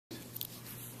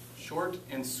Short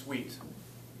and Sweet,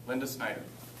 Linda Snyder.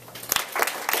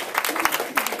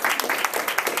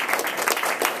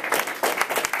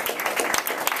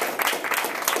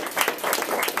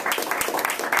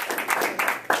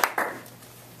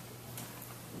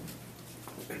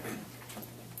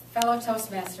 Fellow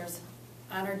Toastmasters,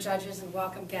 honored judges, and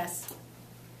welcome guests.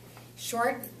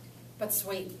 Short but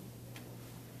sweet.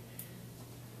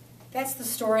 That's the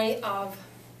story of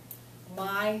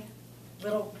my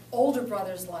little older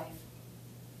brother's life.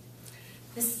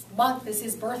 This month is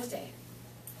his birthday,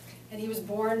 and he was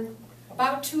born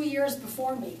about 2 years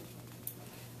before me.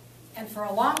 And for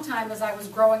a long time as I was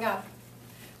growing up,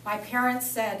 my parents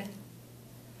said,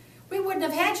 "We wouldn't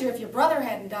have had you if your brother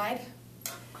hadn't died."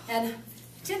 And it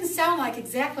didn't sound like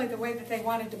exactly the way that they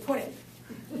wanted to put it.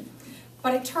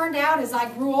 But it turned out, as I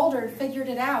grew older and figured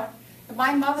it out, that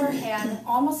my mother had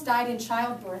almost died in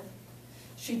childbirth.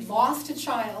 She'd lost a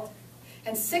child,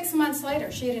 and 6 months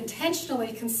later, she had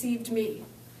intentionally conceived me.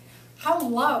 How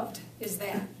loved is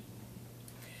that?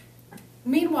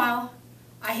 Meanwhile,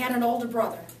 I had an older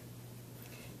brother.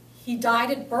 He died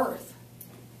at birth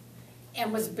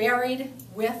and was buried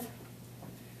with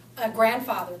a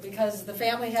grandfather because the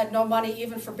family had no money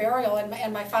even for burial,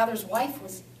 and my father's wife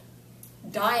was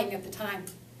dying at the time.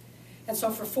 And so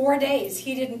for 4 days,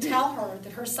 he didn't tell her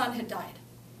that her son had died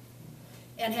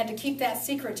and had to keep that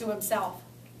secret to himself.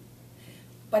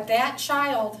 But that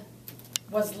child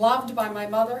was loved by my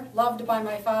mother, loved by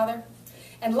my father,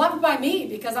 and loved by me,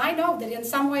 because I know that in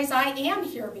some ways I am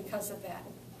here because of that.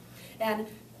 And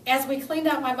as we cleaned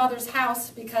out my mother's house,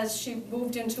 because she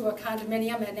moved into a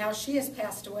condominium and now she has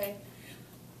passed away,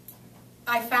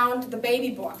 I found the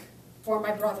baby book for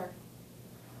my brother.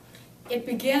 It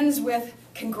begins with,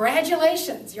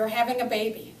 "Congratulations, you're having a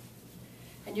baby."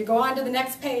 And you go on to the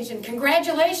next page, and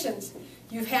 "Congratulations,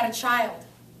 you've had a child."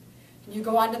 And you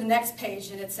go on to the next page,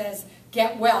 and it says,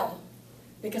 "Get well,"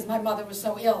 because my mother was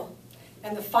so ill.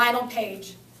 And the final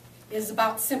page is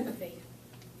about sympathy.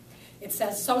 It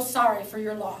says, "So sorry for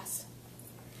your loss."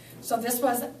 So this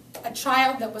was a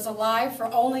child that was alive for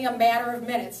only a matter of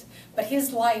minutes, but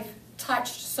his life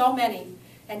touched so many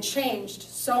and changed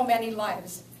so many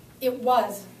lives. It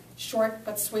was short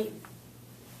but sweet.